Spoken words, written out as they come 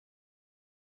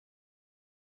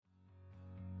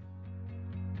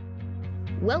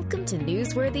Welcome to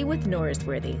Newsworthy with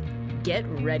Norsworthy. Get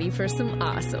ready for some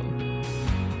awesome.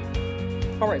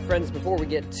 All right, friends, before we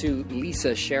get to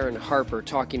Lisa Sharon Harper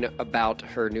talking about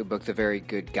her new book, The Very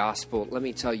Good Gospel, let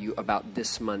me tell you about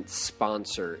this month's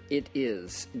sponsor. It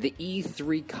is the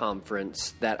E3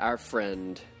 conference that our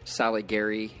friend Sally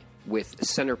Gary with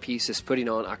Centerpiece is putting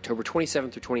on October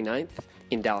 27th through 29th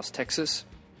in Dallas, Texas.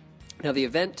 Now, the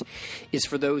event is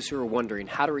for those who are wondering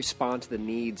how to respond to the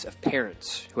needs of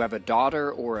parents who have a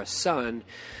daughter or a son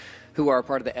who are a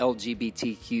part of the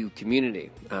LGBTQ community.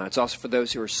 It's also for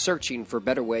those who are searching for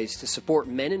better ways to support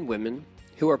men and women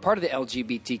who are part of the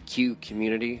LGBTQ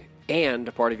community and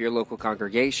a part of your local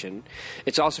congregation.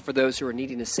 It's also for those who are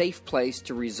needing a safe place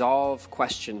to resolve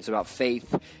questions about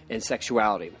faith and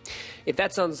sexuality. If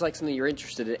that sounds like something you're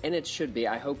interested in, and it should be,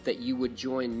 I hope that you would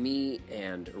join me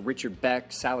and Richard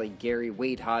Beck, Sally Gary,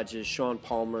 Wade Hodges, Sean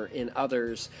Palmer, and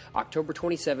others October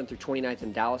 27th through 29th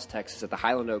in Dallas, Texas at the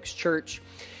Highland Oaks Church.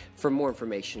 For more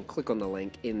information, click on the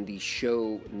link in the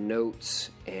show notes,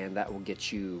 and that will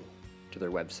get you to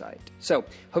their website. So,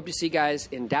 hope to see you guys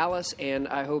in Dallas, and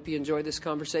I hope you enjoy this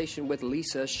conversation with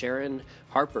Lisa Sharon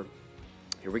Harper.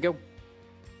 Here we go.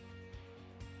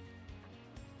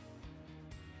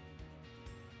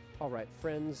 All right,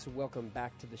 friends, welcome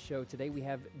back to the show. Today we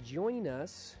have joining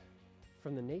us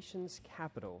from the nation's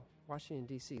capital, Washington,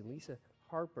 D.C., Lisa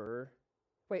Harper.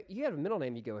 Wait, you have a middle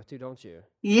name you go with too, don't you?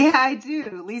 Yeah, I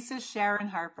do. Lisa Sharon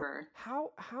Harper.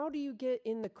 How do you get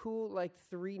in the cool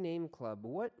three-name club?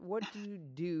 What do you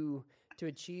do to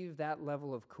achieve that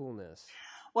level of coolness?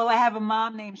 Well, I have a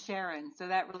mom named Sharon, so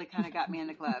that really kind of got me in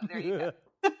the club. There you go.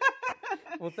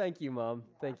 Well, thank you, Mom.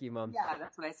 Thank you, Mom. Yeah,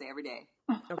 that's what I say every day.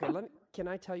 Okay, can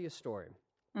I tell you a story?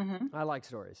 Mm-hmm. I like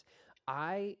stories.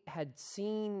 I had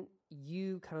seen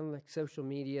you kind of like social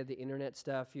media, the internet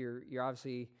stuff. You're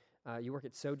obviously... you work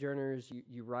at Sojourners,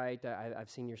 you write, I've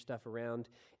seen your stuff around.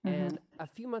 Mm-hmm. And a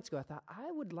few months ago, I thought,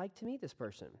 I would like to meet this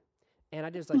person. And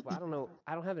I just well, I don't know,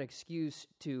 I don't have an excuse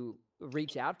to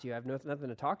reach out to you. I have nothing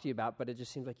to talk to you about, but it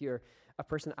just seems like you're a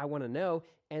person I want to know.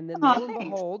 And then lo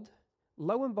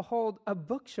and behold, a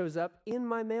book shows up in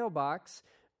my mailbox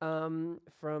from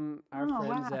our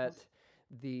friends at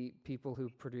the people who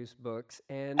produce books.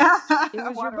 And it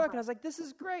was your book. And I was like, this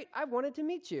is great. I wanted to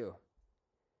meet you.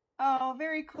 Oh,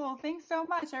 very cool. Thanks so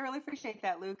much. I really appreciate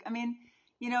that, Luke. I mean,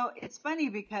 it's funny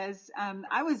because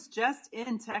I was just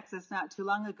in Texas not too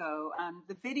long ago.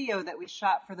 The video that we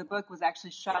shot for the book was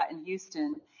actually shot in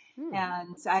Houston.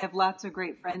 And I have lots of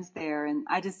great friends there. And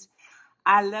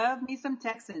I love me some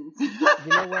Texans. You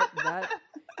know what?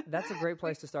 That's a great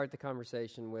place to start the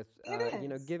conversation with,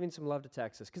 giving some love to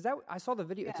Texas. Because I saw the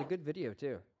video. Yeah. It's a good video,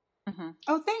 too. Mm-hmm.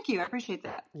 Oh, thank you. I appreciate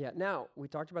that. Yeah. Now, we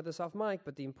talked about this off mic,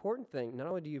 but the important thing, not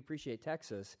only do you appreciate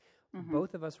Texas,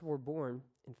 both of us were born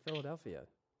in Philadelphia.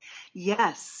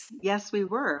 Yes, we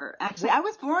were. Actually, I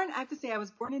have to say I was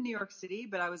born in New York City,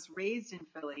 but I was raised in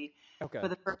Philly for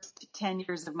the first 10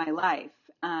 years of my life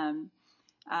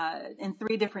in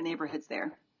 3 different neighborhoods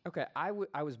there. Okay.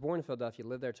 I was born in Philadelphia,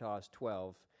 lived there till I was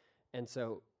 12. And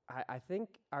so I think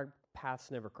our paths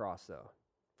never crossed, though.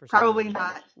 Probably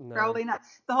not. No. Probably not.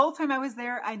 The whole time I was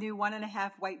there, I knew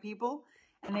 1.5 white people,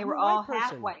 and they were all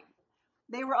half white.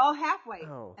 They were all half white,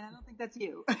 and I don't think that's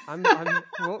you.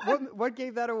 What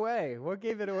gave that away? What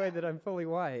gave it away that I'm fully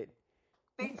white?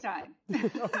 FaceTime.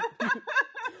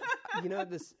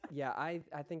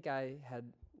 I think I had...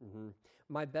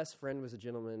 My best friend was a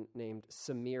gentleman named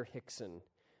Samir Hickson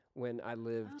when I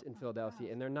lived in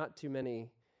Philadelphia, and there are not too many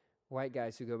white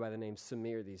guys who go by the name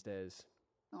Samir these days.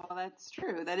 Well, that's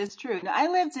true. That is true. Now, I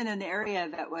lived in an area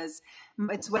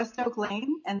it's West Oak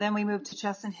Lane, and then we moved to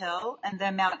Chestnut Hill, and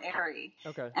then Mount Airy.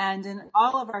 Okay. And in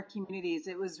all of our communities,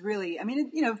 it was really,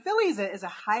 Philly is a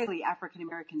highly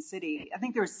African-American city. I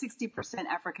think there was 60%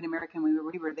 African-American when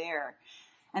we were there.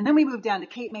 And then we moved down to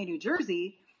Cape May, New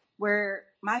Jersey, where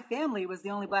my family was the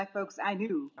only black folks I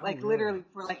knew, literally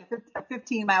for a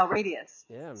 15-mile radius.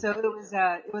 Yeah. So it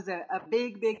was a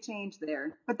big change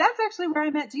there. But that's actually where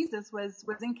I met Jesus was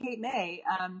in Cape May.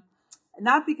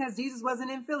 Not because Jesus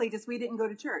wasn't in Philly, just we didn't go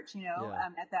to church,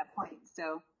 at that point.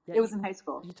 So it was in high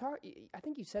school. I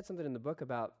think you said something in the book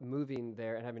about moving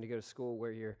there and having to go to school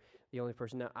where you're the only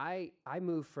person. Now, I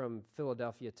moved from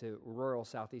Philadelphia to rural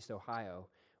Southeast Ohio,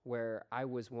 where I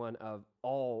was one of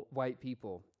all white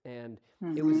people. And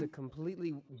it was a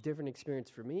completely different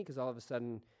experience for me because all of a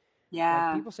sudden,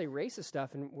 people say racist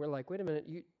stuff, and we're like, wait a minute,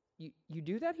 you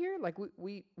do that here? Like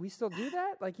we still do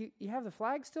that? Like you have the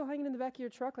flag still hanging in the back of your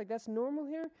truck? Like that's normal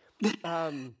here?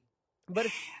 But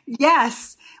it's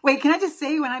Yes. Wait, can I just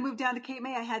say, when I moved down to Cape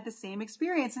May, I had the same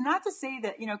experience. And not to say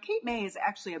that, Cape May is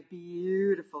actually a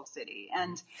beautiful city.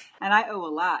 And I owe a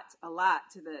lot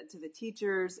to the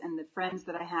teachers and the friends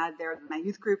that I had there. My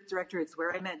youth group director, it's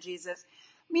where I met Jesus.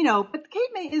 But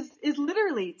Cape May is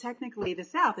literally technically the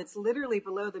South. It's literally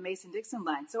below the Mason-Dixon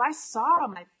line. So I saw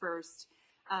my first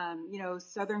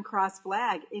Southern Cross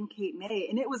flag in Cape May,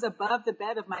 and it was above the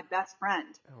bed of my best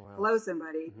friend. oh wow. Hello,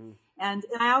 somebody. And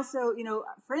I also,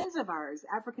 friends of ours,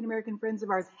 African American friends of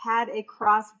ours, had a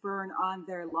cross burn on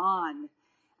their lawn.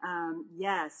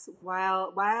 Yes,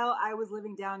 while I was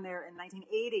living down there in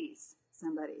 1980s,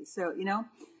 somebody. So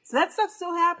so that stuff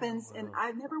still happens, and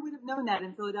I never would have known that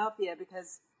in Philadelphia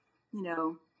because,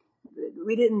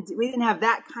 we didn't have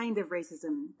that kind of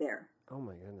racism there. Oh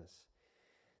my goodness.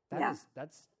 Yeah.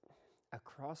 That's a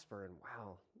cross burn.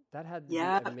 Wow. That had to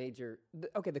Yeah. be a major.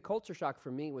 The culture shock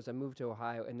for me was I moved to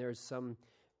Ohio, and there's some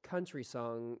country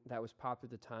song that was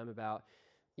popular at the time about,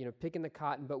 picking the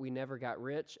cotton, but we never got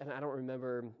rich. And I don't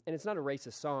remember, and it's not a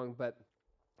racist song, but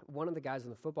one of the guys on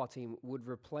the football team would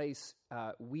replace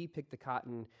 "We Pick the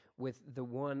Cotton" with the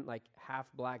one like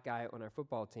half black guy on our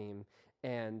football team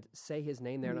and say his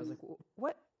name there. And I was like,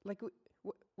 what? Like,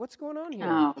 what's going on here?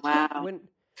 Oh, wow.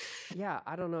 Yeah,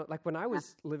 I don't know. Like when I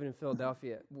was living in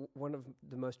Philadelphia, one of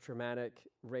the most traumatic,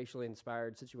 racially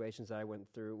inspired situations that I went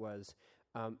through was,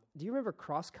 do you remember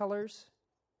Cross Colors?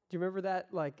 Do you remember that?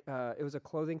 Like, it was a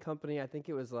clothing company. I think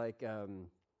it was like, against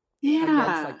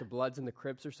Yeah. like the Bloods and the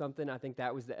Crips or something. I think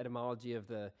that was the etymology of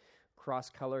the cross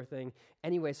color thing.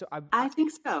 Anyway, so I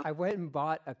think so. I went and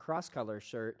bought a cross color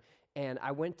shirt, and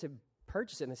I went to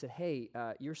purchase it, and I said, hey,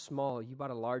 you're small. You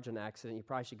bought a large on accident. You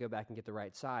probably should go back and get the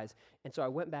right size. And so I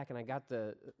went back and I got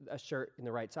a shirt in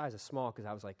the right size, a small, because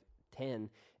I was like 10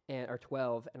 or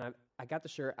 12, and I got the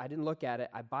shirt. I didn't look at it.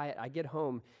 I buy it. I get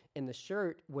home, and the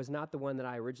shirt was not the one that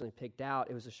I originally picked out.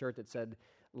 It was a shirt that said,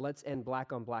 "Let's end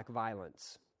black on black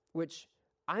violence," which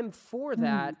I'm for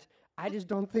that. I just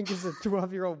don't think as a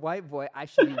 12-year-old white boy I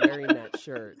should be wearing that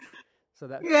shirt. So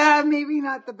that Yeah, maybe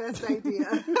not the best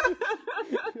idea.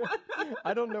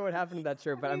 I don't know what happened to that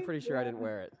shirt, but I'm pretty sure I didn't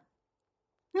wear it.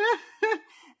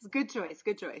 It's a good choice.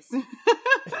 Good choice.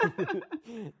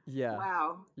 Yeah.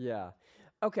 Wow. Yeah.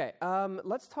 Okay.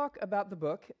 Let's talk about the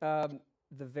book, The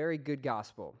Very Good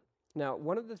Gospel. Now,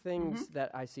 one of the things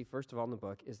that I see first of all in the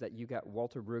book is that you got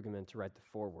Walter Brueggemann to write the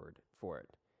foreword for it.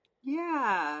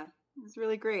 Yeah, it's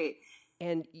really great.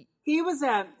 And He was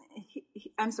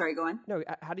I'm sorry, go on. no,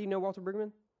 how do you know Walter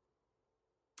Brueggemann?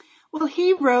 Well,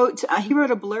 he wrote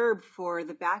a blurb for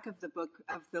the back of the book,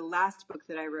 of the last book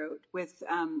that I wrote with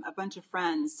a bunch of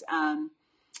friends.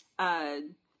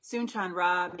 Soon-Chan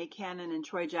Ra, May Cannon, and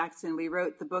Troy Jackson. We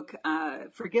wrote the book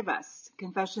Forgive Us,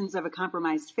 Confessions of a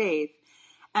Compromised Faith.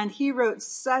 And he wrote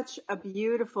such a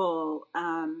beautiful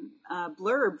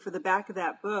blurb for the back of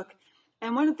that book.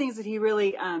 And one of the things that he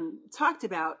really talked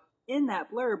about in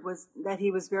that blurb was that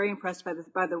he was very impressed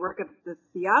by the work of the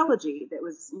theology that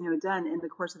was done in the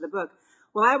course of the book.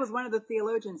 Well, I was one of the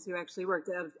theologians who actually worked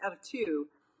out of two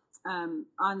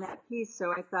on that piece.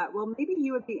 So I thought, well, maybe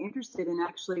he would be interested in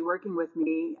actually working with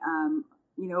me,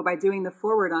 by doing the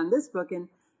foreword on this book. And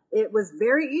it was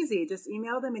very easy. Just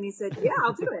emailed him and he said, yeah,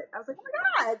 I'll do it. I was like, oh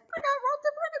my God, I got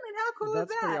Walter Brueggemann. How cool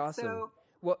That's is that? pretty awesome. So,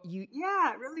 Well,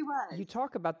 yeah, it really was. you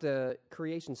talk about the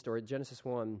creation story, Genesis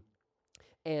 1,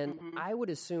 and I would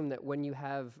assume that when you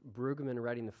have Brueggemann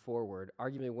writing the foreword,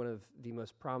 arguably one of the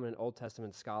most prominent Old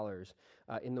Testament scholars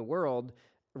in the world,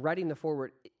 writing the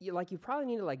foreword, you probably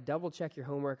need to double check your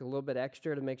homework a little bit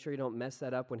extra to make sure you don't mess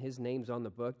that up when his name's on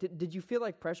the book. Did you feel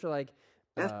like pressure?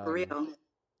 That's for real.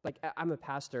 I'm a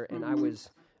pastor, and I was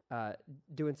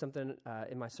doing something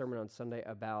in my sermon on Sunday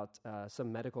about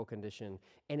some medical condition,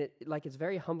 and it's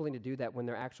very humbling to do that when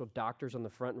there are actual doctors on the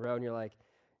front row, and you're like,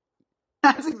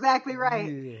 That's exactly right.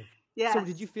 yeah. Yes. So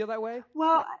did you feel that way?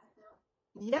 Well,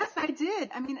 yes, I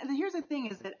did. I mean, here's the thing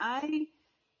is that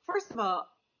first of all,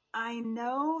 I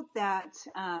know that,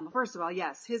 first of all,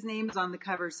 yes, his name's on the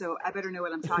cover, so I better know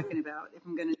what I'm talking about if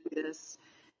I'm going to do this,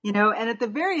 and at the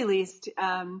very least,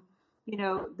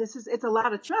 it's a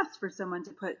lot of trust for someone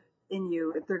to put in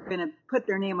you if they're going to put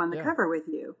their name on the cover with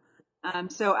you.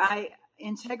 So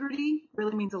integrity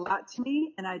really means a lot to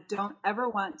me, and I don't ever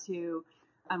want to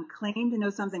claim to know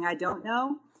something I don't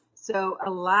know. So a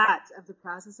lot of the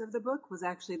process of the book was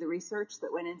actually the research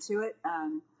that went into it.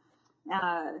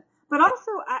 But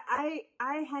also I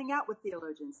hang out with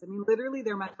theologians. I mean, literally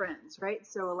they're my friends, right?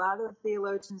 So a lot of the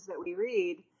theologians that we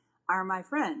read are my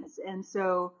friends. And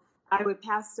so I would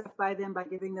pass stuff by them by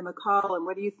giving them a call and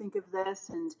what do you think of this?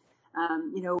 And,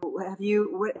 have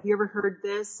you ever heard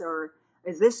this? Or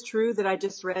is this true that I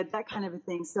just read? That kind of a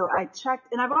thing. So I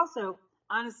checked, and I've also,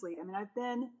 honestly, I mean,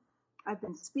 I've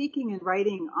been speaking and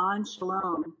writing on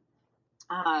Shalom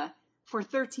for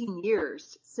 13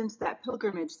 years since that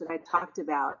pilgrimage that I talked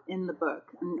about in the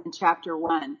book in chapter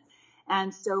 1.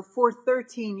 And so for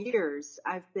 13 years,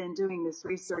 I've been doing this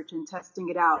research and testing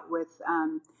it out with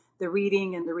the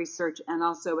reading and the research, and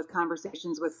also with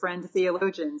conversations with friend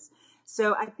theologians.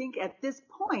 So I think at this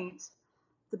point,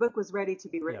 the book was ready to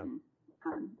be written.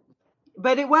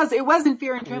 But it wasn't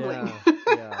fear and trembling.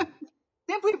 Yeah.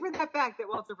 Simply for that fact that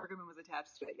Walter Brueggemann was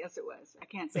attached to it. Yes, it was. I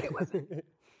can't say it wasn't.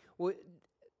 Well,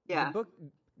 Yeah. the book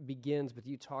begins with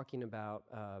you talking about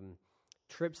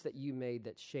trips that you made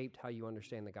that shaped how you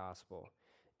understand the gospel.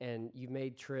 And you've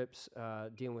made trips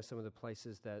dealing with some of the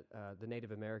places that the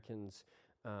Native Americans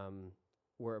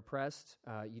were oppressed.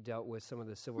 You dealt with some of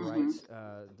the civil rights,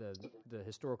 the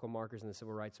historical markers in the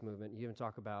civil rights movement. You even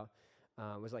talk about,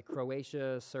 it was like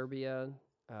Croatia, Serbia,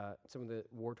 some of the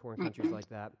war-torn countries like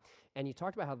that. And you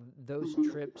talked about how those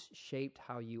trips shaped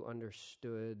how you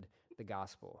understood the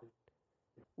gospel.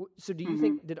 So do you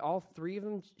think, did all three of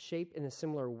them shape in a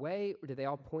similar way, or did they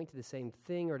all point to the same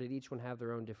thing, or did each one have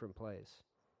their own different place?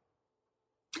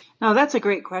 No, that's a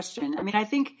great question. I mean, I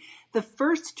think the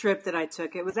first trip that I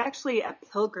took, it was actually a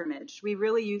pilgrimage. We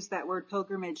really use that word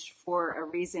pilgrimage for a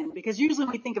reason, because usually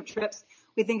when we think of trips,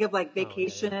 we think of like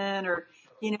vacation or,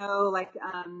 like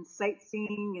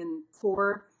sightseeing and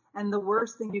tour. And the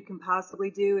worst thing you can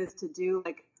possibly do is to do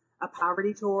like a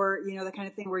poverty tour, the kind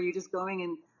of thing where you're just going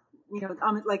and,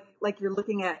 like you're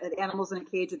looking at animals in a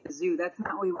cage at the zoo. That's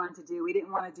not what we wanted to do. We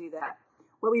didn't want to do that.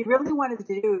 What we really wanted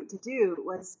to do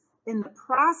was, in the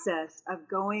process of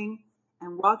going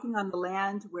and walking on the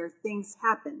land where things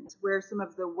happened, where some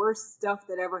of the worst stuff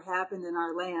that ever happened in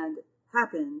our land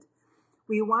happened,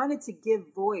 we wanted to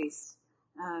give voice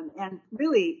and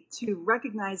really to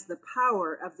recognize the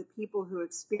power of the people who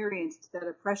experienced that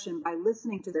oppression by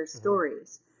listening to their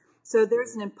stories. So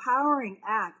there's an empowering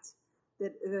act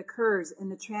that occurs in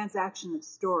the transaction of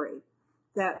story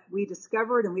that we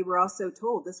discovered, and we were also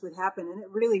told this would happen, and it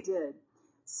really did.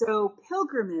 So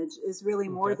pilgrimage is really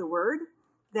more the word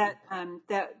that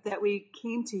we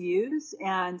came to use,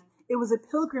 and it was a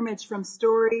pilgrimage from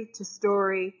story to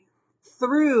story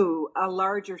through a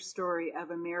larger story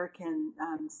of American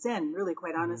sin, really,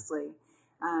 quite honestly,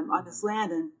 on this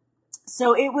land. And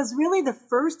so it was really the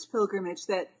first pilgrimage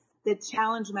that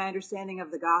challenged my understanding of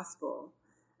the gospel.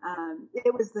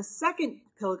 It was the second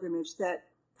pilgrimage that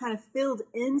kind of filled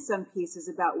in some pieces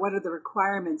about what are the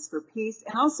requirements for peace,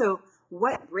 and also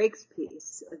what breaks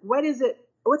peace. Like, what is it?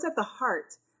 What's at the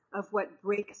heart of what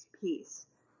breaks peace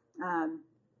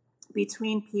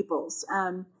between peoples?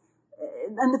 And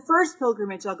the first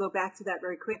pilgrimage, I'll go back to that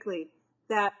very quickly.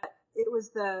 That it was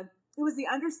the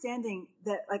understanding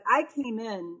that, like, I came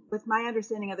in with my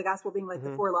understanding of the gospel being like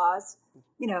the 4 laws.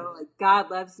 Like God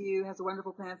loves you, has a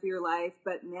wonderful plan for your life,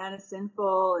 but man is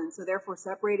sinful, and so therefore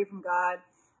separated from God.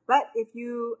 But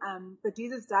but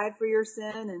Jesus died for your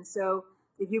sin, and so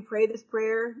if you pray this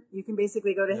prayer, you can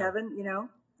basically go to heaven. You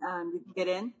can get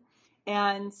in.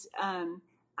 And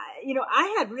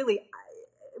I had really,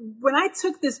 when I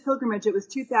took this pilgrimage, it was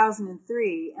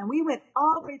 2003, and we went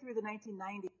all the way through the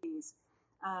 1990s,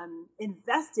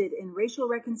 invested in racial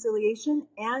reconciliation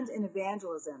and in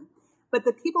evangelism. But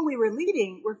the people we were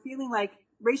leading were feeling like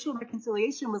racial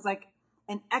reconciliation was like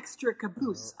an extra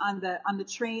caboose on the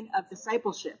train of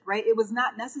discipleship, right? It was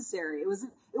not necessary. It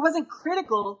wasn't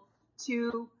critical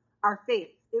to our faith.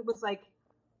 It was like,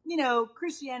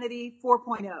 Christianity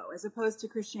 4.0 as opposed to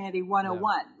Christianity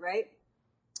 101, right?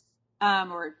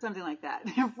 Or something like that.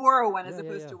 401 as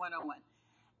opposed to 101.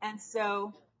 And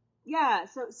so,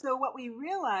 so what we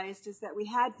realized is that we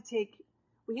had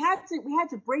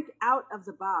to break out of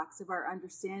the box of our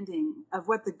understanding of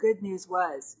what the good news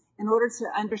was in order to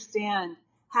understand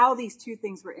how these two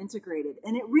things were integrated.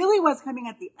 And it really was coming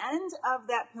at the end of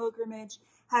that pilgrimage,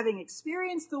 having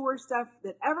experienced the worst stuff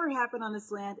that ever happened on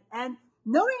this land, and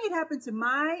knowing it happened to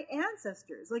my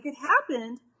ancestors. Like, it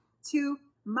happened to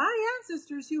my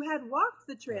ancestors who had walked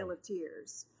the Trail of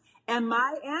Tears, and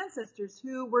my ancestors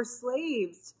who were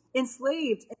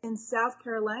enslaved in South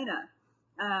Carolina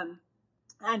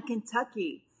and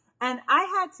Kentucky. And I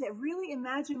had to really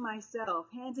imagine myself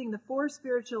handing the 4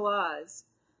 spiritual laws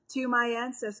to my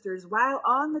ancestors while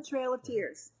on the Trail of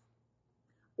Tears,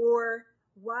 or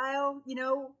while,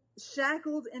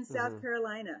 shackled in South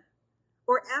Carolina,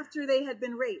 or after they had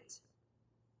been raped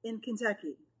in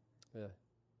Kentucky. Yeah.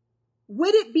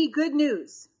 Would it be good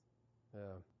news?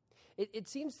 Yeah. It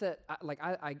seems that,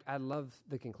 I love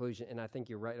the conclusion, and I think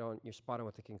you're spot on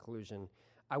with the conclusion.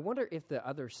 I wonder if the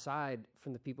other side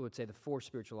from the people would say the four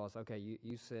spiritual laws, okay,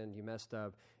 you sinned, you messed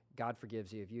up, God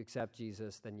forgives you. If you accept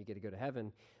Jesus, then you get to go to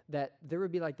heaven. That there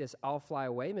would be like this I'll fly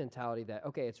away mentality that,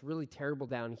 okay, it's really terrible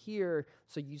down here,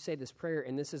 so you say this prayer,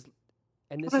 and this is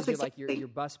your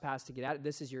bus pass to get out.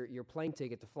 This is your plane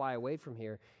ticket to fly away from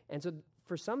here. And so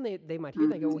for some, they might hear,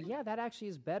 they go, well, yeah, that actually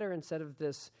is better instead of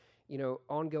this,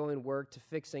 ongoing work to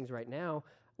fix things right now.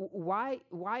 Why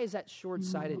is that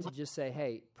short-sighted to just say,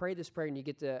 hey, pray this prayer and you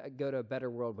get to go to a better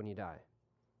world when you die?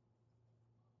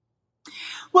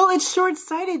 Well, it's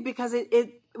short-sighted because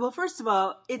well, first of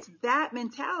all, it's that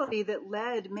mentality that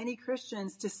led many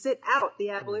Christians to sit out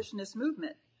the abolitionist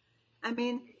movement. I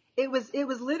mean, it was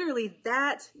literally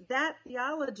that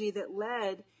theology that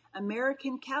led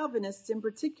American Calvinists in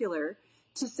particular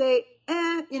to say,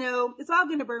 it's all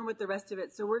going to burn with the rest of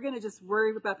it. So we're going to just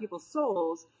worry about people's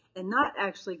souls and not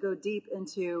actually go deep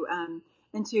into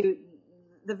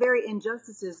the very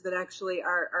injustices that actually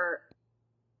are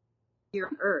here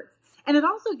on earth. And it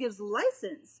also gives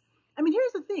license. I mean,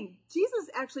 here's the thing. Jesus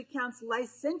actually counts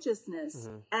licentiousness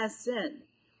as sin,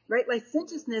 right?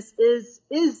 Licentiousness is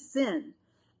sin.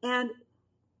 And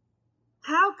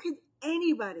how could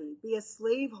anybody be a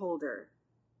slaveholder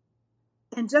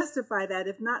and justify that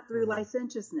if not through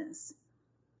licentiousness?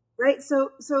 Right?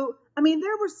 So I mean,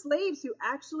 there were slaves who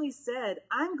actually said,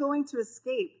 I'm going to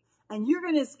escape and you're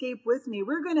going to escape with me.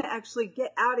 We're going to actually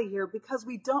get out of here because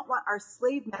we don't want our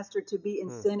slave master to be in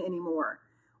sin anymore.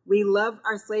 We love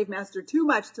our slave master too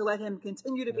much to let him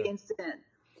continue to be in sin.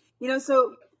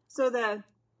 So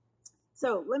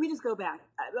let me just go back.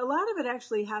 A lot of it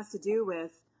actually has to do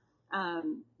with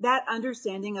that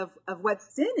understanding of what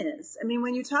sin is. I mean,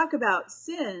 when you talk about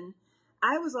sin,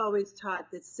 I was always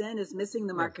taught that sin is missing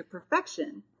the mark of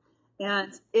perfection.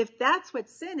 And if that's what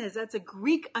sin is, that's a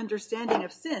Greek understanding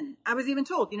of sin. I was even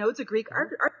told, it's a Greek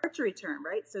archery term,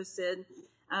 right? So sin.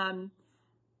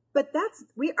 But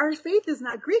our faith is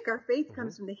not Greek. Our faith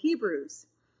comes from the Hebrews.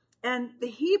 And the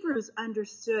Hebrews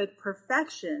understood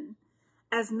perfection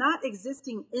as not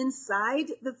existing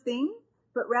inside the thing,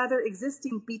 but rather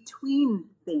existing between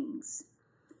things.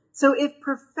 So if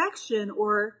perfection,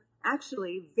 or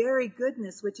actually very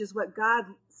goodness, which is what God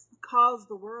calls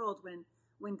the world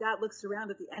when God looks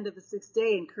around at the end of the sixth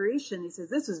day in creation, he says,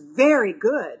 this is very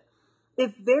good.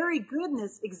 If very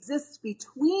goodness exists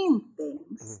between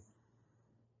things,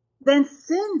 then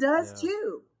sin does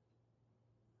too.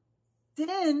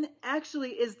 Sin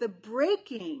actually is the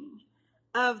breaking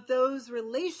of those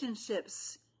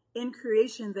relationships in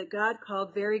creation that God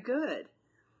called very good.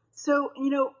 So,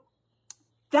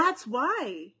 that's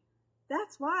why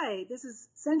this is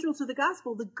central to the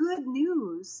gospel. The good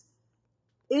news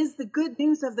is the good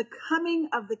news of the coming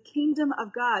of the kingdom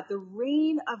of God, the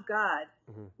reign of God,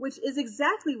 which is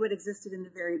exactly what existed in the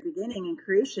very beginning in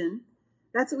creation.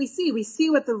 That's what we see. We see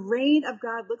what the reign of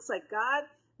God looks like. God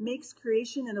makes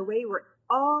creation in a way where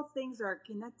all things are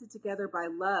connected together by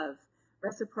love,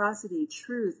 reciprocity,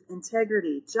 truth,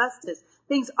 integrity, justice.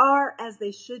 Things are as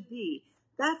they should be.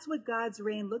 That's what God's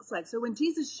reign looks like. So when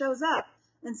Jesus shows up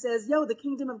and says, the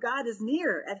kingdom of God is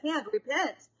near, at hand,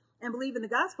 repent and believe in the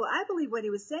gospel, I believe what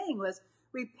he was saying was,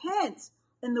 repent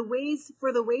in the ways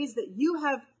that you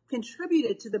have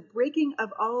contributed to the breaking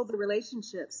of all the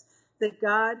relationships that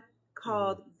God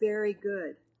called very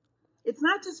good. It's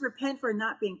not just repent for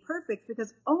not being perfect,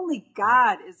 because only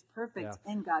God is perfect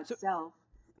in God's self.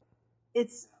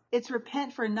 It's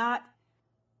repent for not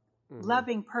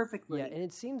loving perfectly. Yeah, and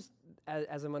it seems,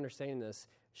 as I'm understanding this,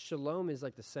 shalom is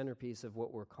like the centerpiece of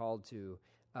what we're called to,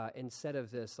 instead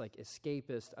of this like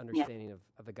escapist understanding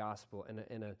of the gospel.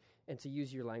 And to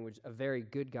use your language, a very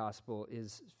good gospel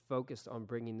is focused on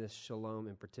bringing this shalom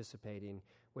and participating,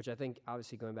 which I think,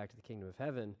 obviously going back to the kingdom of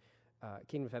heaven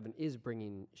is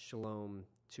bringing shalom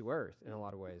to earth in a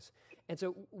lot of ways. And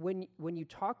so when you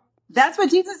talk, that's what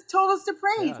Jesus told us to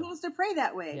pray. He told us to pray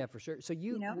that way. Yeah, for sure. So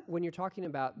when you're talking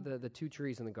about the two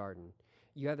trees in the garden,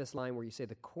 you have this line where you say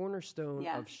the cornerstone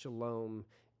of shalom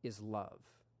is love.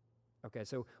 Okay,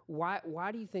 so why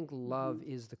do you think love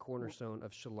is the cornerstone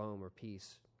of shalom or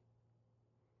peace?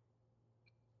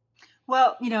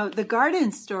 Well, the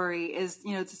garden story is,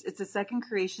 it's a second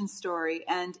creation story.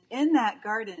 And in that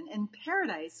garden, in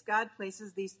paradise, God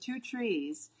places these two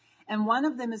trees. And one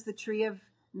of them is the tree of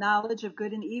knowledge of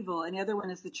good and evil. And the other one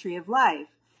is the tree of life.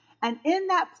 And in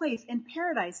that place, in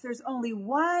paradise, there's only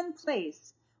one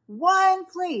place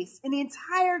in the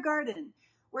entire garden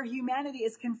where humanity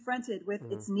is confronted with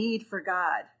its need for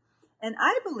God. And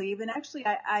I believe, and actually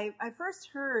I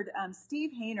first heard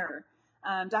Steve Hayner,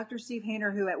 Dr. Steve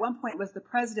Hayner, who at one point was the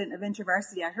president of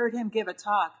InterVarsity, I heard him give a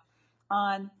talk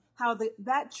on how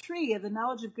that tree of the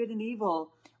knowledge of good and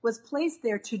evil was placed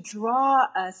there to draw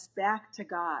us back to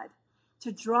God,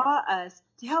 to draw us,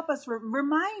 to help us,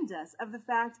 remind us of the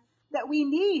fact that we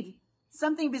need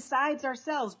something besides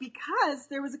ourselves, because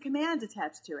there was a command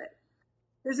attached to it.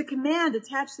 There's a command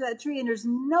attached to that tree, and there's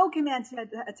no command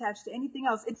attached to anything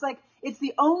else. It's like it's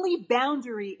the only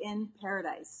boundary in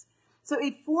paradise. So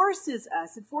it forces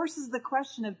the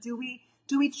question of, do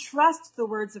we trust the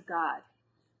words of God?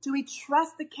 Do we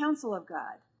trust the counsel of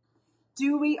God?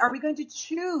 Are we going to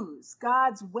choose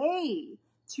God's way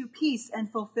to peace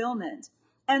and fulfillment?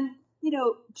 And,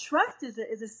 trust is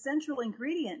a central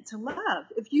ingredient to love.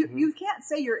 If you can't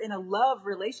say you're in a love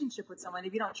relationship with someone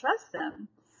if you don't trust them,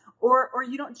 or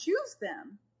you don't choose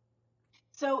them.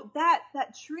 So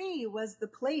that tree was the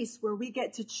place where we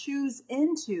get to choose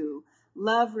into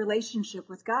love relationship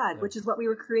with God, which is what we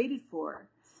were created for.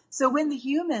 So when the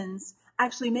humans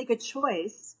actually make a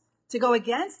choice to go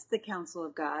against the counsel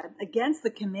of God, against the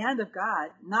command of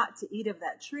God not to eat of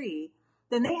that tree,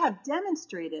 then they have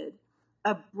demonstrated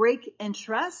a break in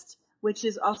trust, which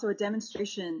is also a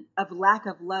demonstration of lack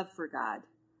of love for God.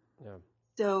 Yeah.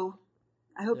 So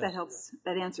I hope that helps,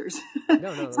 that answers.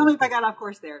 No, Tell me if I got off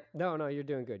course there. No, you're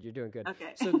doing good.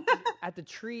 Okay. So at the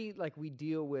tree, like we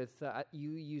deal with,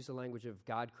 you use the language of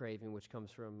God craving, which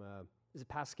comes from, is it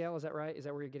Pascal? Is that right? Is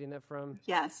that where you're getting that from?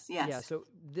 Yes. Yeah, so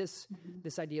this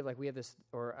idea of like we have this,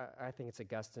 or I think it's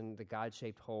Augustine, the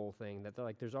God-shaped hole thing, that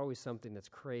like there's always something that's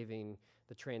craving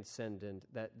the transcendent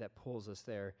that pulls us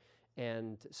there.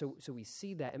 And so we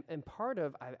see that. And part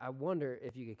of, I wonder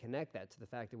if you could connect that to the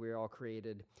fact that we're all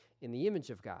created in the image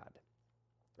of God.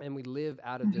 And we live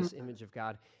out of this image of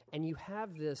God. And you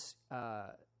have this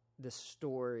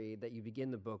story that you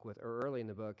begin the book with, or early in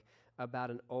the book,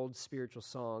 about an old spiritual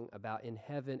song about in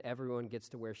heaven everyone gets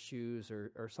to wear shoes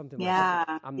or something like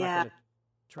that. I'm not going to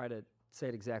try to say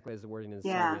it exactly as the wording in the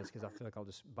song is, because I feel like I'll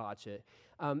just botch it.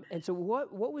 And so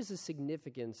what was the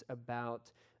significance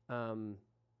about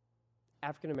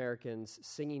African Americans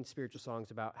singing spiritual songs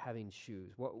about having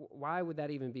shoes? Why would that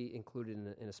even be included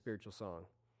in a spiritual song?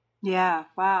 Yeah,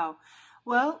 wow.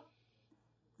 Well,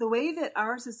 the way that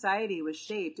our society was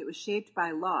shaped, it was shaped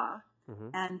by law.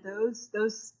 And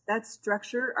that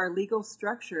structure, our legal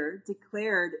structure,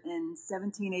 declared in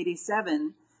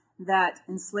 1787 that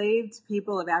enslaved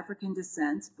people of African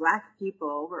descent, Black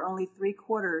people, were only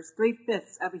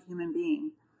 3/5 of a human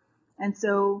being. And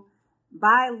so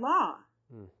by law,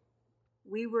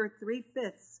 we were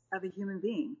 3/5 of a human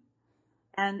being.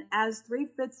 And as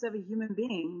 3/5 of a human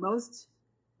being, most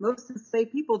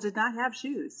enslaved people did not have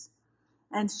shoes.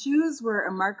 And shoes were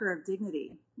a marker of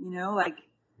dignity, like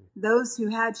those who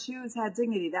had shoes had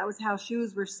dignity. That was how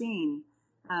shoes were seen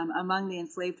among the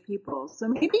enslaved people. So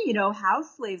maybe,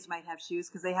 house slaves might have shoes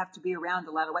because they have to be around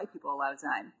a lot of white people a lot of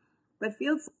time. But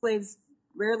field slaves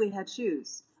rarely had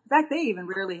shoes. In fact, they even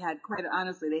rarely had, quite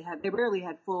honestly, they rarely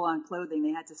had full-on clothing.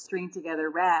 They had to string together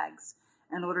rags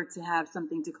in order to have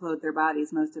something to clothe their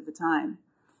bodies most of the time.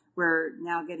 We're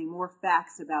now getting more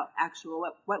facts about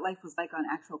what life was like on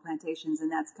actual plantations,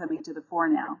 and that's coming to the fore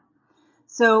now.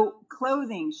 So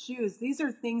clothing, shoes, these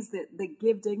are things that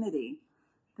give dignity,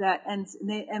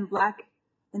 and Black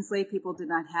enslaved people did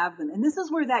not have them. And this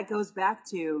is where that goes back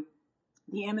to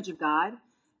the image of God,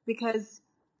 because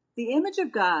the image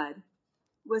of God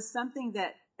was something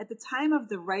that at the time of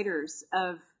the writers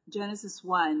of Genesis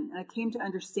 1, and I came to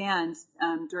understand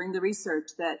during the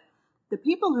research that the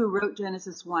people who wrote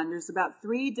Genesis 1, there's about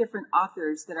 3 different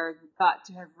authors that are thought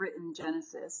to have written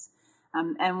Genesis.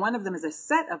 And one of them is a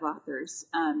set of authors,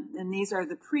 and these are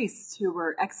the priests who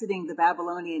were exiting the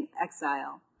Babylonian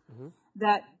exile.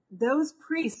 That those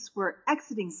priests were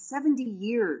exiting 70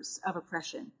 years of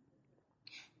oppression.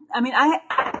 I mean,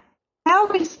 I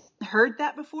always heard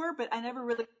that before, but I never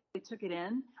really took it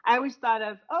in. I always thought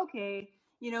of, okay,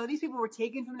 these people were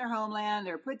taken from their homeland,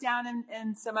 they're put down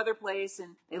in some other place,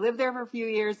 and they live there for a few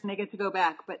years, and they get to go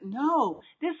back. But no,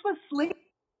 this was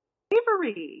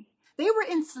slavery. They were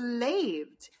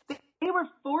enslaved. They were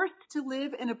forced to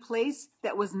live in a place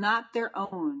that was not their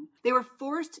own. They were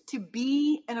forced to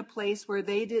be in a place where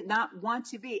they did not want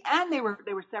to be. And they were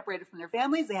separated from their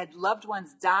families. They had loved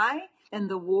ones die in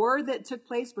the war that took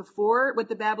place with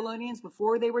the Babylonians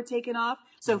before they were taken off.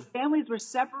 So families were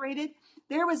separated.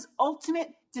 There was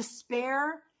ultimate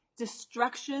despair,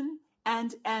 destruction,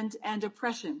 and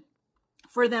oppression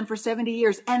for them for 70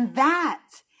 years. And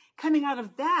that, coming out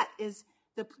of that, is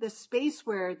the space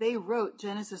where they wrote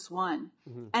Genesis 1.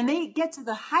 And they get to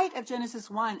the height of Genesis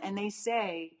 1 and they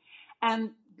say,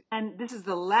 and this is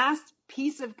the last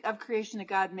piece of creation that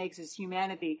God makes is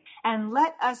humanity. And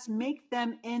let us make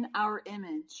them in our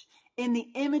image, in the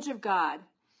image of God,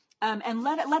 and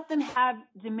let them have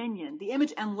dominion, the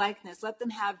image and likeness, let them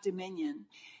have dominion.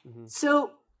 Mm-hmm.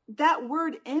 So that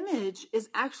word image is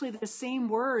actually the same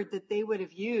word that they would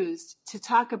have used to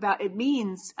talk about. It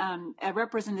means a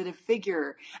representative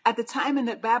figure. At the time in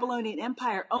the Babylonian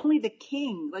Empire, only the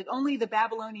king, like only the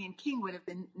Babylonian king would have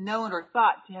been known or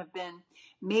thought to have been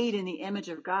made in the image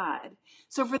of God.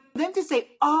 So for them to say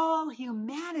all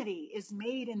humanity is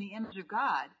made in the image of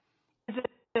God,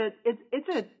 it's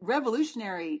a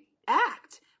revolutionary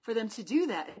act for them to do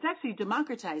that. It's actually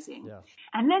democratizing. Yeah.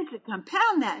 And then to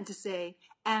compound that and to say,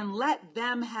 and let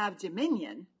them have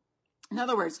dominion. In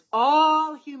other words,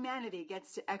 all humanity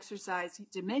gets to exercise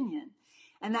dominion.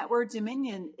 And that word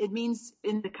dominion, it means,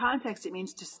 in the context, it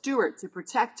means to steward, to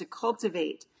protect, to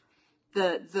cultivate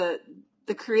the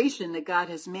creation that God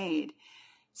has made.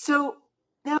 So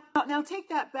now take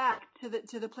that back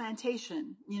to the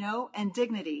plantation, and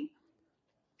dignity.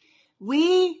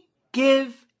 We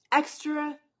give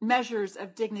extra measures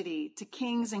of dignity to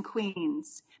kings and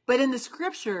queens, but in the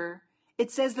scripture,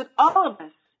 it says that all of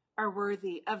us are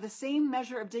worthy of the same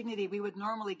measure of dignity we would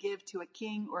normally give to a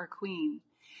king or a queen.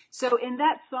 So in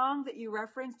that song that you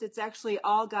referenced, it's actually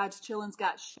All God's Children's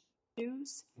Got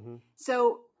Shoes. Mm-hmm.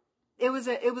 So it was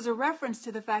a reference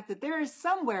to the fact that there is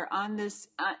somewhere on this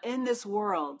in this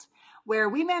world where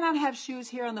we may not have shoes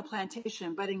here on the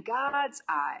plantation, but in God's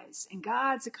eyes, in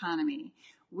God's economy,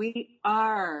 we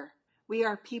are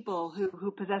people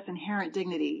who possess inherent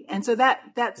dignity. And so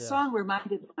that song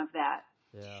reminded them of that.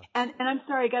 Yeah. And I'm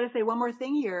sorry, I got to say one more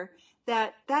thing here,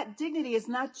 that dignity is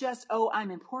not just,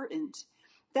 I'm important.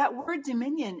 That word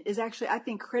dominion is actually, I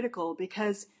think, critical,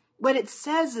 because what it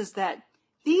says is that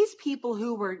these people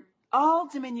all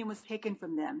dominion was taken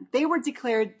from them. They were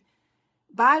declared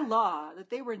by law that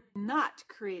they were not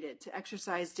created to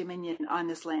exercise dominion on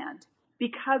this land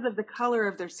because of the color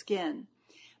of their skin.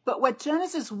 But what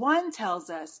Genesis 1 tells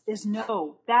us is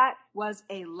no, that was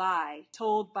a lie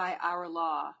told by our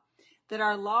law. That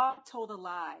our law told a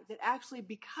lie. That actually,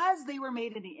 because they were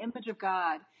made in the image of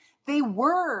God, they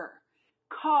were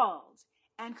called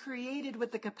and created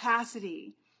with the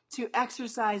capacity to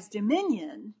exercise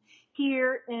dominion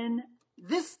here in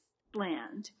this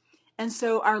land. And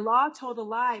so our law told a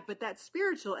lie, but that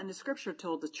spiritual and the scripture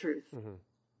told the truth. Mm-hmm.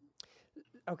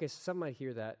 Okay, so some might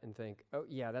hear that and think, oh,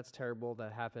 yeah, that's terrible.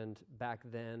 That happened back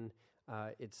then.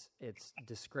 It's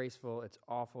disgraceful. It's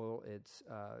awful. It's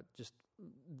just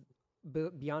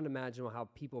beyond imaginable how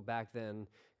people back then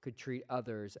could treat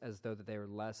others as though that they were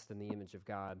less than the image of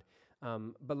God.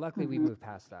 But luckily, we moved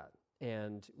past that.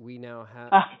 And we now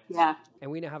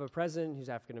have a president who's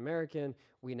African American.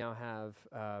 We now have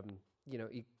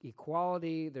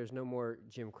equality. There's no more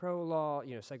Jim Crow law.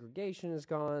 Segregation is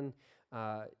gone.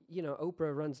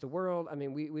 Oprah runs the world. I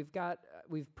mean,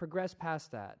 we've progressed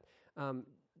past that.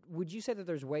 Would you say that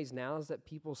there's ways now that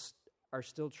people are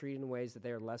still treated in ways that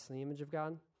they are less than the image of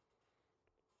God?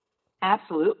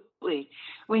 Absolutely.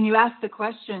 When you ask the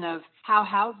question of how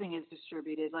housing is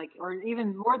distributed, or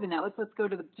even more than that, let's go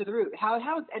to the root. How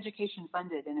is education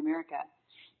funded in America?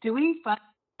 Do we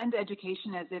fund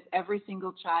education as if every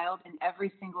single child in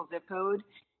every single zip code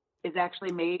is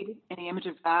actually made in the image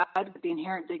of God with the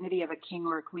inherent dignity of a king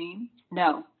or a queen?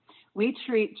 No. We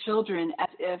treat children as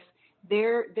if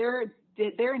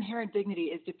their inherent dignity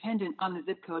is dependent on the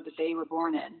zip code that they were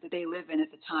born in, that they live in at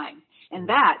the time. And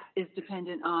that is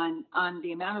dependent on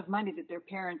the amount of money that their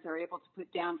parents are able to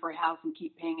put down for a house and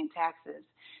keep paying in taxes,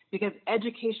 because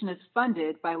education is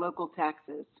funded by local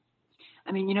taxes.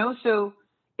 I mean, so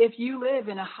if you live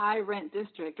in a high rent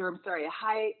district, a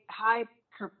high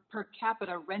per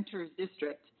capita renters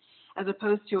district, as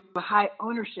opposed to a high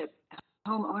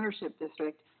home ownership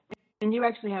district, and you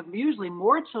actually have usually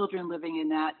more children living in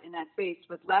that space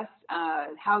with less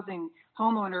housing,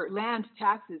 homeowner, land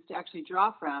taxes to actually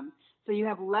draw from. So you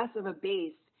have less of a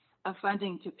base of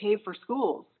funding to pay for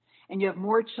schools, and you have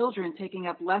more children taking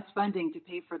up less funding to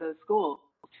pay for those schools.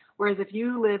 Whereas if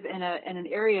you live in an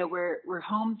area where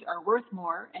homes are worth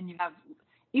more, and you have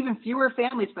even fewer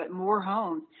families but more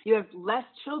homes, you have less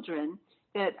children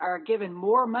that are given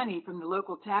more money from the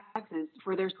local taxes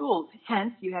for their schools.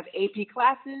 Hence, you have AP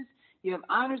classes. You have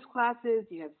honors classes,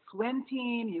 you have swim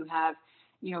team, you have,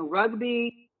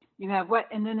 rugby, you have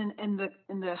and then in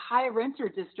the high renter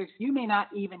districts, you may not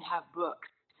even have books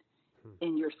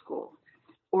in your school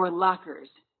or lockers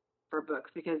for books,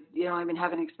 because you don't even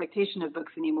have an expectation of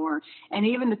books anymore. And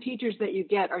even the teachers that you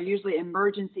get are usually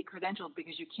emergency credentialed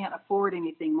because you can't afford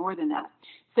anything more than that.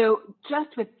 So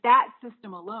just with that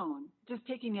system alone, just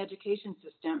taking the education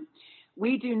system,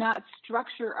 we do not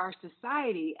structure our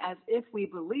society as if we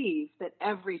believe that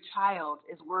every child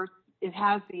is worth it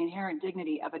has the inherent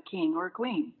dignity of a king or a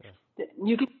queen. Yeah.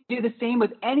 You can do the same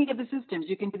with any of the systems.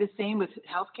 You can do the same with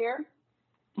healthcare.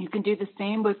 You can do the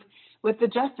same with the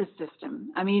justice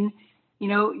system. I mean, you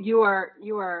know, you are,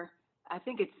 I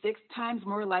think it's 6 times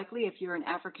more likely if you're an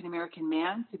African-American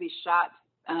man to be shot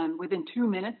within 2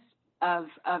 minutes of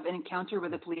an encounter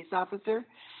with a police officer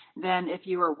than if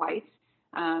you are white.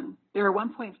 There are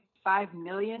 1.5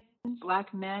 million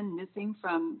Black men missing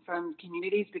from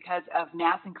communities because of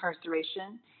mass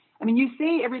incarceration. I mean, you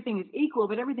say everything is equal,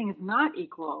 but everything is not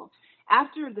equal.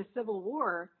 After the Civil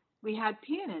War, we had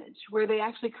peonage, where they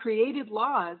actually created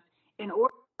laws in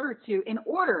order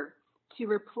to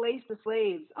replace the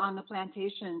slaves on the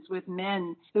plantations with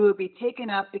men who would be taken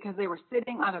up because they were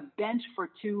sitting on a bench for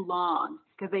too long,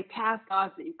 because they passed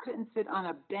laws that you couldn't sit on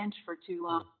a bench for too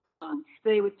long. So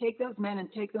they would take those men and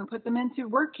put them into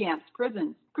work camps,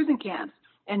 prison camps.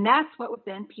 And that's what would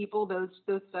then people those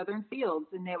southern fields,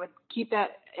 and they would keep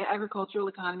that agricultural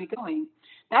economy going.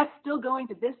 That's still going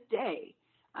to this day.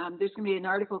 There's going to be an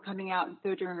article coming out in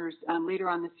Sojourners later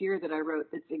on this year that I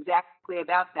wrote that's exactly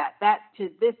about that. That to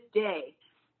this day,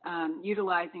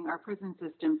 utilizing our prison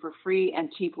system for free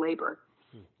and cheap labor.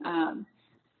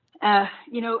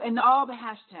 You know, and all the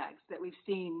hashtags that we've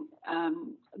seen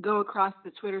go across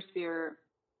the Twitter sphere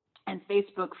and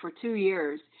Facebook for 2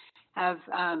 years have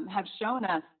shown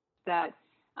us that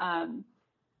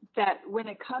that when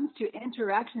it comes to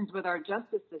interactions with our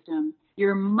justice system,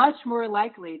 you're much more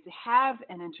likely to have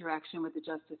an interaction with the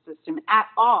justice system at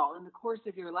all in the course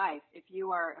of your life if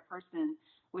you are a person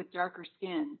with darker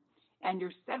skin, and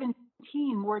you're 17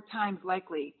 more times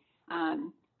likely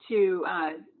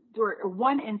or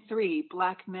 1 in 3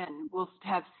 Black men will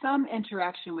have some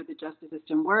interaction with the justice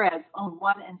system, whereas only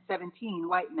 1 in 17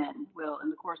 white men will in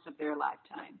the course of their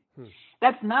lifetime.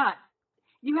 That's not,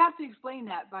 you have to explain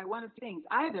that by one of two things.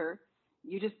 Either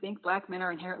you just think Black men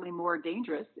are inherently more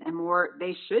dangerous and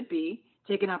they should be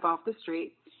taken up off the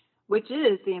street, which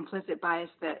is the implicit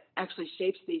bias that actually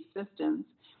shapes these systems,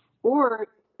 or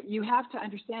you have to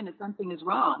understand that something is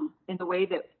wrong in the way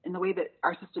that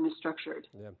our system is structured.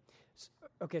 Yeah.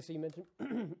 Okay, so you mentioned,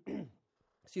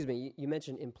 excuse me, you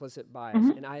mentioned implicit bias,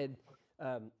 and I had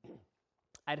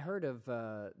I'd heard of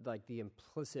like the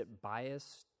implicit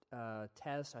bias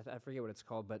test. I forget what it's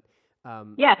called, but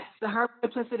yes, the Harvard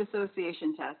Implicit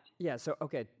Association test. Yeah. So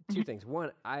okay, 2 things.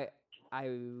 One, I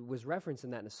was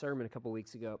referencing that in a sermon a couple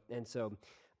weeks ago, and so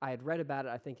I had read about it,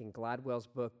 I think, in Gladwell's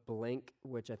book Blink,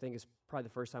 which I think is probably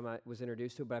the first time I was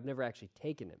introduced to it, but I've never actually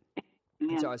taken it. Yeah.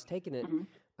 And so I was taking it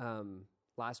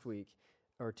last week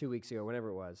or 2 weeks ago, whenever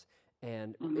it was,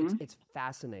 and it's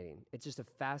fascinating. It's just a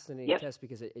fascinating test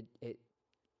because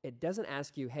it doesn't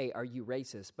ask you, hey, are you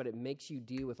racist, but it makes you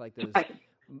deal with like those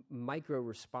micro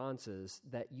responses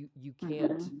that you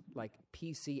can't like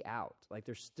PC out. Like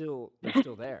they're still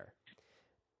there.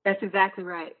 That's exactly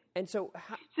right. And so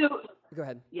go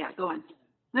ahead. Yeah, go on.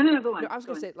 No, go on. No, I was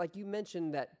going to say, like you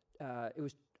mentioned that it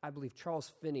was, I believe,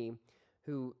 Charles Finney,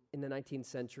 who in the 19th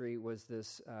century was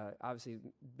this obviously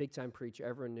big-time preacher.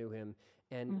 Everyone knew him.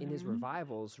 And in his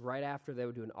revivals, right after they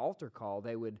would do an altar call,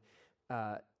 they would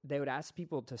ask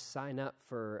people to sign up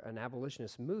for an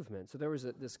abolitionist movement. So there was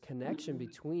this connection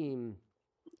between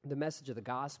the message of the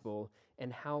gospel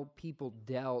and how people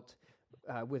dealt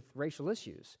with racial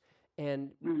issues.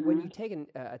 And when you take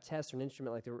a test or an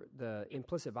instrument like the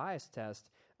implicit bias test,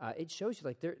 it shows you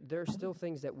like there are still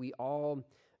things that we all,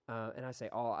 and I say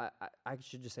all, I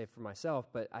should just say for myself,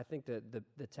 but I think that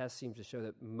the test seems to show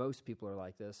that most people are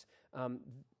like this.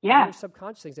 There are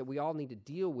subconscious things that we all need to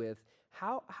deal with.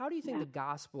 How do you think the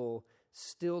gospel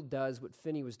still does what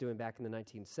Finney was doing back in the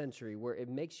 19th century, where it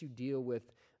makes you deal with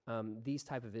these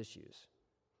type of issues?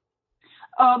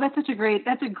 Oh, that's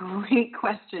a great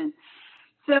question.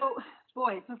 So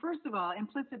first of all,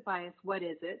 implicit bias, what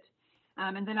is it?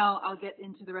 And then I'll get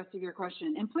into the rest of your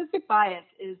question. Implicit bias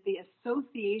is the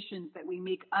associations that we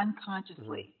make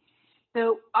unconsciously.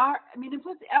 So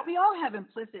we all have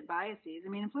implicit biases. I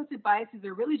mean, implicit biases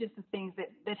are really just the things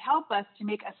that help us to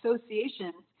make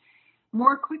associations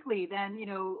more quickly than,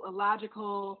 a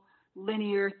logical,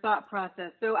 linear thought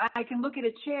process. So I can look at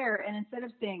a chair, and instead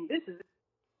of saying, this is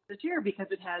a chair because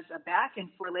it has a back and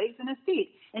 4 legs and a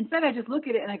seat, instead I just look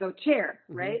at it and I go, chair,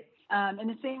 right? In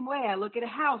the same way, I look at a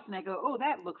house and I go, oh,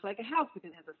 that looks like a house because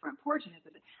it has a front porch.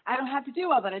 I don't have to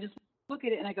do all that. I just look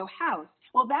at it and I go, house.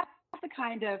 Well, that's the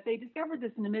kind of, they discovered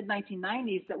this in the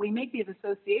mid-1990s, that we make these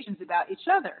associations about each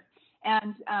other.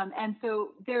 And so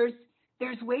there's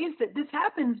ways that this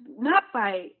happens,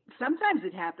 sometimes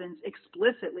it happens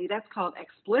explicitly. That's called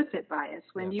explicit bias,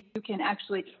 when you can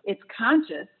actually, it's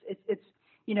conscious. It's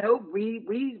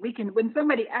we can, when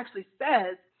somebody actually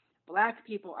says Black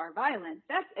people are violent,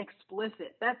 that's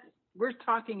explicit. We're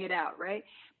talking it out, right?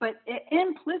 But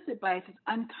implicit bias is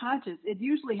unconscious. It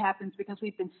usually happens because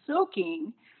we've been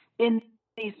soaking in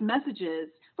these messages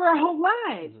for our whole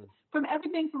lives, from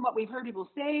everything from what we've heard people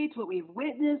say to what we've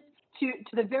witnessed to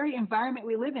the very environment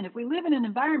we live in. If we live in an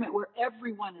environment where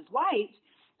everyone is white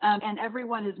and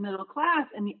everyone is middle class,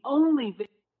 and the only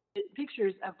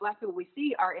pictures of Black people we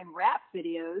see are in rap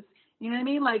videos, you know what I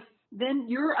mean? Like, then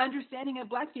your understanding of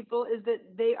Black people is that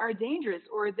they are dangerous,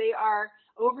 or they are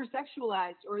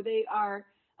over-sexualized, or they are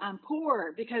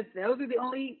poor, because those are the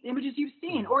only images you've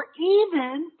seen. Or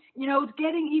even,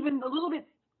 getting even a little bit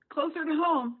closer to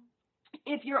home,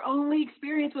 if your only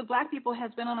experience with Black people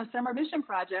has been on a summer mission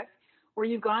project where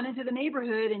you've gone into the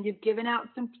neighborhood and you've given out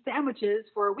some sandwiches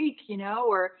for a week,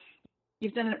 or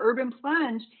you've done an urban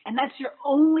plunge, and that's your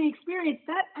only experience,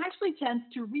 that actually tends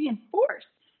to reinforce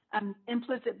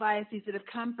implicit biases that have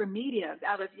come from media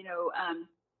out of,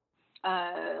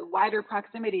 wider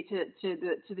proximity to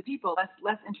the people,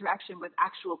 less interaction with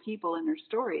actual people and their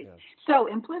stories. Yeah. So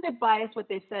implicit bias, what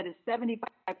they've said is 75%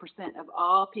 of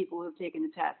all people who have taken the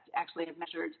test actually have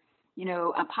measured,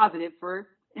 a positive for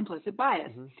implicit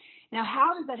bias. Now,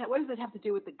 what does that have to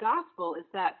do with the gospel? Is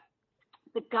that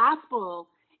the gospel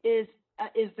is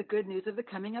the good news of the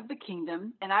coming of the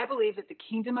kingdom. And I believe that the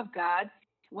kingdom of God,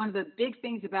 one of the big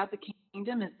things about the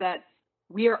kingdom is that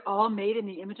we are all made in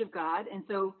the image of God. And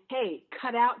so, hey,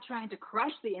 cut out trying to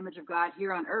crush the image of God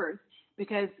here on earth,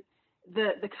 because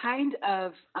the kind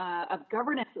of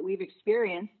governance that we've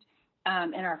experienced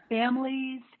in our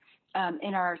families,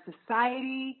 in our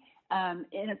society, and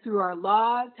through our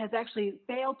laws has actually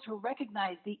failed to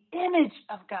recognize the image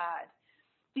of God.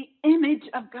 The image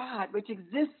of God, which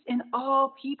exists in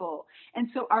all people. And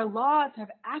so our laws have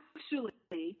actually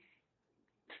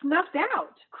snuffed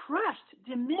out, crushed,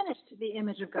 diminished the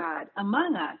image of God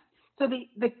among us. So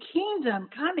the kingdom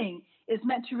coming is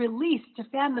meant to release, to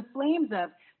fan the flames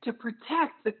of, to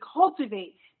protect, to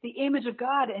cultivate the image of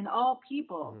God in all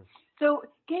people. So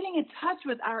getting in touch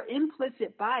with our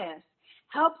implicit bias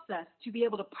helps us to be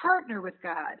able to partner with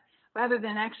God rather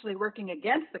than actually working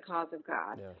against the cause of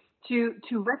God. Yeah.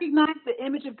 To recognize the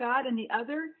image of God in the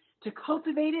other, to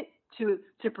cultivate it,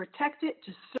 to protect it,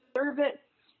 to serve it,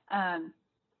 and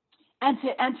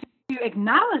to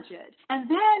acknowledge it. And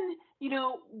then,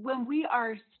 when we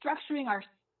are structuring our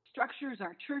structures,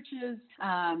 our churches,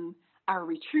 our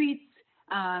retreats,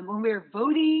 when we're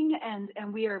voting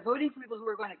and we are voting for people who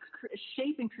are going to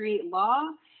shape and create law,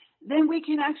 then we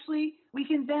can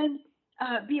then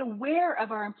be aware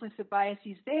of our implicit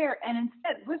biases there. And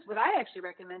instead, what I actually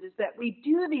recommend is that we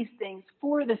do these things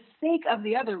for the sake of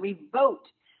the other. We vote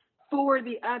for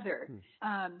the other.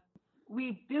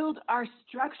 We build our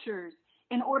structures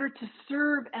in order to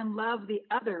serve and love the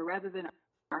other rather than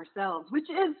ourselves, which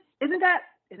isn't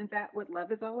that what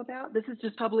love is all about? This is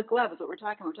just public love is what we're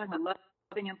talking about. We're talking about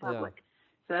loving in public.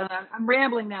 Yeah. So I'm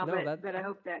rambling now, but I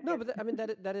hope that. No, but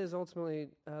that is ultimately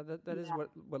that is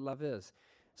what love is.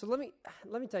 So let me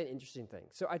tell you an interesting thing.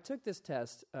 So I took this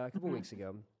test a couple weeks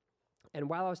ago, and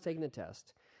while I was taking the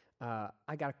test,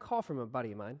 I got a call from a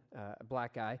buddy of mine, a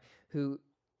Black guy, who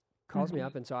calls me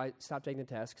up, and so I stopped taking the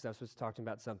test because I was supposed to talk to him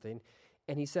about something,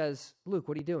 and he says, "Luke,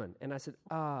 what are you doing?" And I said,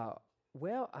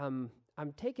 "Well, I'm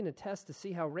taking a test to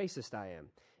see how racist I am,"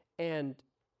 and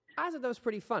I thought that was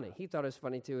pretty funny. He thought it was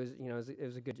funny too. It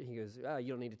was a good. He goes, "Oh,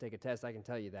 you don't need to take a test. I can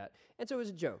tell you that." And so it was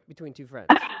a joke between two friends,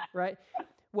 right?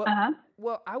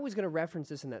 Well, I was going to reference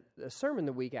this in that sermon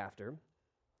the week after,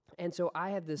 and so I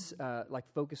had this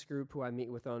focus group who I meet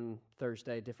with on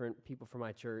Thursday, different people from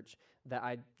my church that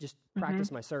I just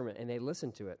practice my sermon, and they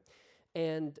listen to it.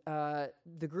 And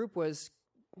the group was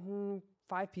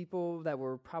 5 people that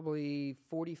were probably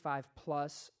 45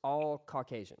 plus, all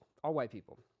Caucasian, all white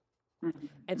people.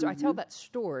 And so I tell that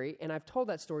story, and I've told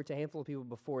that story to a handful of people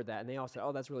before that, and they all said,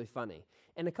 "Oh, that's really funny."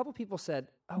 And a couple people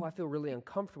said, "Oh, I feel really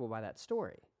uncomfortable by that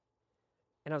story."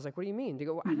 And I was like, "What do you mean?" They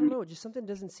go, "Well, I don't know, just something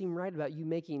doesn't seem right about you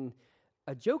making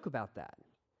a joke about that."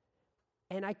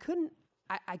 And I couldn't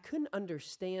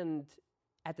understand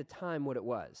at the time what it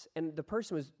was. And the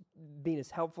person was being as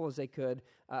helpful as they could.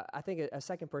 I think a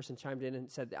second person chimed in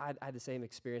and said, I had the same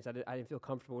experience. I didn't feel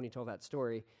comfortable when he told that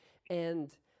story.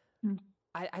 And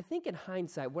I think in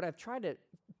hindsight, what I've tried to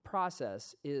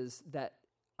process is that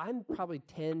I'm probably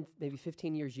 10, maybe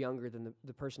 15 years younger than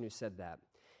the person who said that.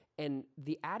 And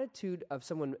the attitude of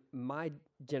someone my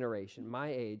generation, my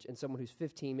age, and someone who's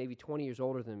 15, maybe 20 years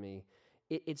older than me,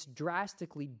 it's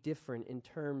drastically different in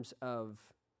terms of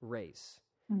race.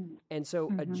 And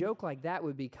so a joke like that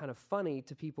would be kind of funny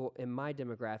to people in my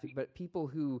demographic, but people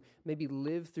who maybe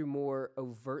live through more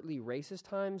overtly racist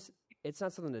times, it's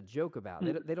not something to joke about.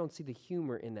 They don't see the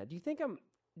humor in that. Do you think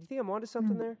I'm onto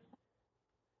something there?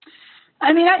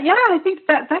 I mean, I think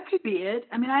that could be it.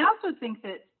 I mean, I also think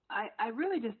that I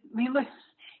really just, I mean, look,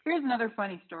 here's another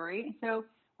funny story. So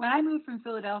when I moved from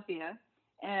Philadelphia,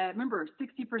 remember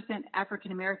 60%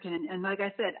 African American, and like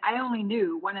I said, I only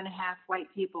knew 1.5 white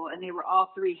people, and they were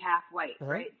all 3 half white,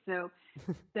 right? So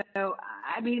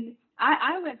I mean,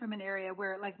 I went from an area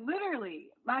where, like, literally,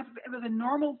 it was a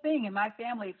normal thing in my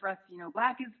family for us, you know,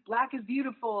 black is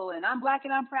beautiful, and I'm black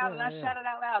and I'm proud, and I shout it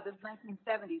out loud. This is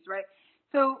 1970s, right?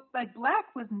 So, like,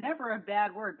 black was never a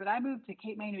bad word, but I moved to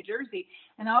Cape May, New Jersey,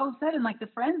 and all of a sudden, like, the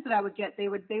friends that I would get, they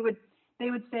would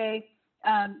say,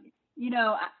 you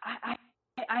know,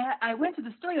 I went to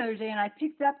the store the other day and I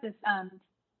picked up this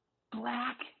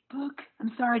black book.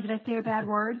 I'm sorry, did I say a bad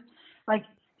word? Like,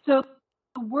 so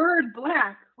the word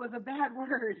black was a bad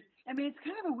word. I mean, it's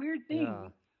kind of a weird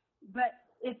thing, but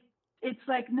it's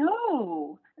like,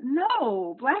 no,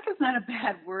 black is not a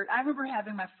bad word. I remember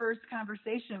having my first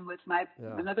conversation with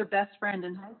another best friend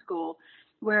in high school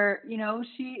where, you know,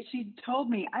 she told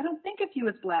me, I don't think of you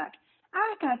as black.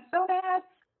 I got so mad.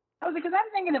 I was like, because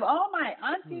I'm thinking of all my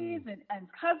aunties and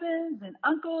cousins and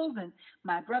uncles and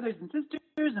my brothers and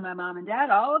sisters and my mom and dad,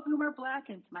 all of whom are black,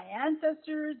 and my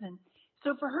ancestors. And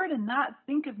so for her to not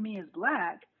think of me as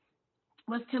black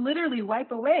was to literally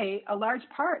wipe away a large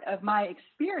part of my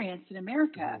experience in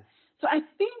America. So I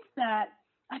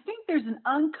think there's an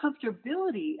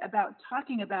uncomfortability about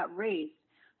talking about race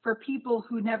for people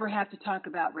who never have to talk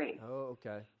about race. Oh,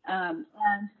 okay. And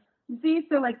you see,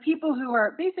 so like people who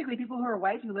are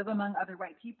white, who live among other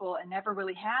white people and never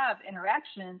really have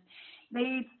interactions,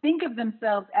 they think of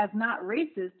themselves as not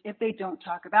racist if they don't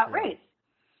talk about race.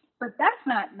 But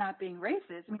that's not being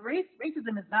racist. I mean,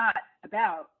 racism is not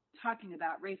about talking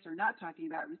about race or not talking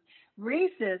about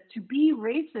race. To be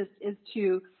racist is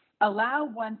to allow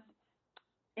one's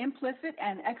implicit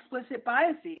and explicit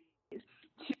biases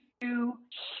to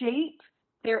shape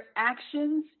their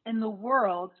actions in the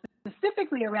world,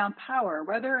 specifically around power,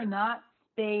 whether or not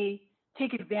they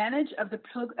take advantage of the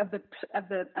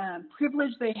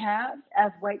privilege they have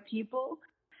as white people,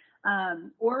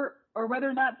 or whether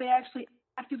or not they actually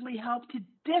actively help to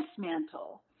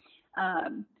dismantle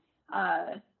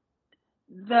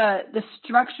the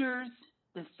structures,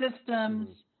 the systems,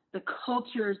 the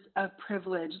cultures of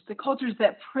privilege, the cultures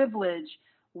that privilege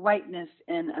whiteness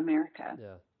in America.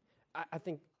 Yeah, I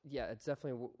think, it's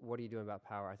definitely what are you doing about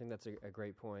power? I think that's a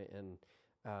great point. And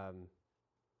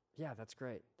that's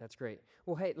great. That's great.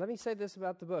 Well, hey, let me say this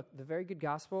about the book, The Very Good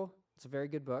Gospel. It's a very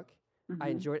good book. I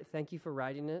enjoyed it. Thank you for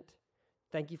writing it.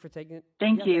 Thank you for taking it.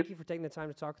 Thank you for taking the time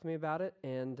to talk to me about it.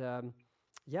 And I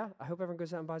hope everyone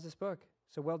goes out and buys this book.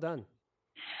 So well done.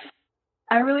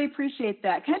 I really appreciate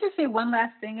that. Can I just say one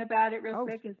last thing about it real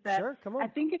quick? Is that sure, come on. I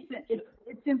think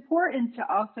it's important to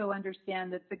also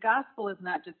understand that the gospel is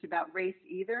not just about race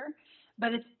either,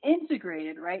 but it's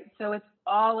integrated, right? So it's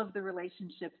all of the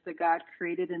relationships that God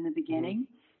created in the beginning.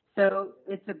 So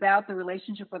it's about the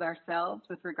relationship with ourselves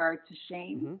with regard to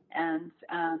shame and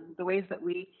the ways that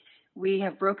we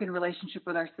have broken relationship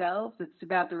with ourselves. It's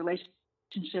about the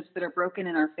relationships that are broken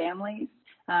in our families,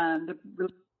 the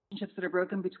relationships that are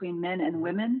broken between men and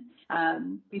women,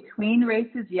 between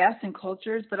races, yes, and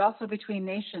cultures, but also between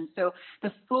nations. So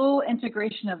the full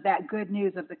integration of that good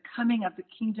news of the coming of the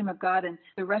kingdom of God and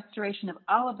the restoration of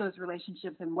all of those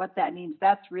relationships and what that means,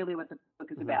 that's really what the book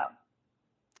is about.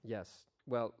 Yes.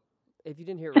 Well, if you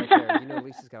didn't hear it right there, you know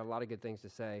Lisa's got a lot of good things to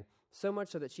say. So much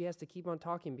so that she has to keep on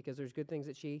talking because there's good things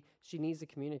that she needs to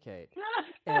communicate.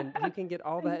 And you can get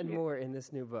all that and more in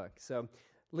this new book. So,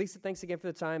 Lisa, thanks again for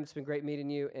the time. It's been great meeting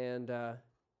you, and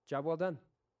job well done.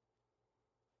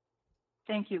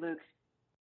 Thank you, Luke.